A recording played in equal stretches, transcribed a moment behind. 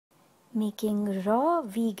Making raw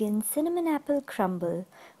vegan cinnamon apple crumble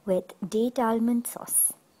with date almond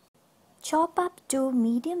sauce. Chop up 2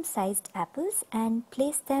 medium-sized apples and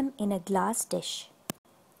place them in a glass dish.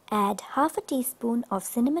 Add half a teaspoon of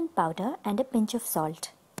cinnamon powder and a pinch of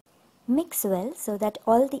salt. Mix well so that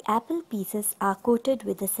all the apple pieces are coated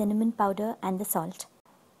with the cinnamon powder and the salt.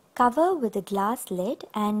 Cover with a glass lid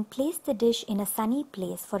and place the dish in a sunny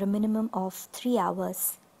place for a minimum of 3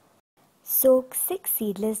 hours. Soak 6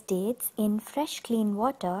 seedless dates in fresh clean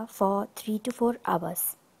water for 3 to 4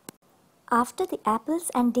 hours. After the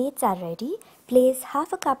apples and dates are ready, place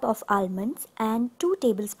half a cup of almonds and 2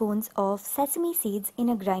 tablespoons of sesame seeds in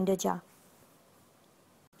a grinder jar.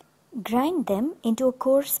 Grind them into a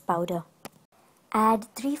coarse powder. Add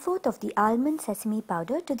 3/4 of the almond sesame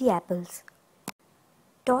powder to the apples.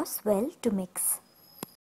 Toss well to mix.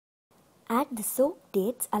 Add the soaked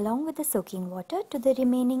dates along with the soaking water to the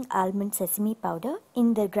remaining almond sesame powder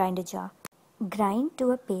in the grinder jar. Grind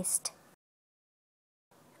to a paste.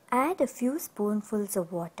 Add a few spoonfuls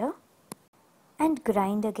of water and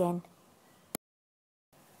grind again.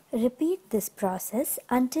 Repeat this process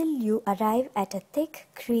until you arrive at a thick,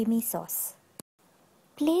 creamy sauce.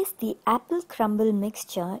 Place the apple crumble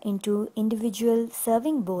mixture into individual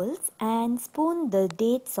serving bowls and spoon the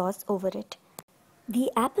date sauce over it.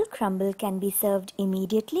 The apple crumble can be served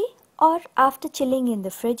immediately or after chilling in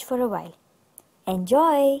the fridge for a while.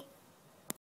 Enjoy!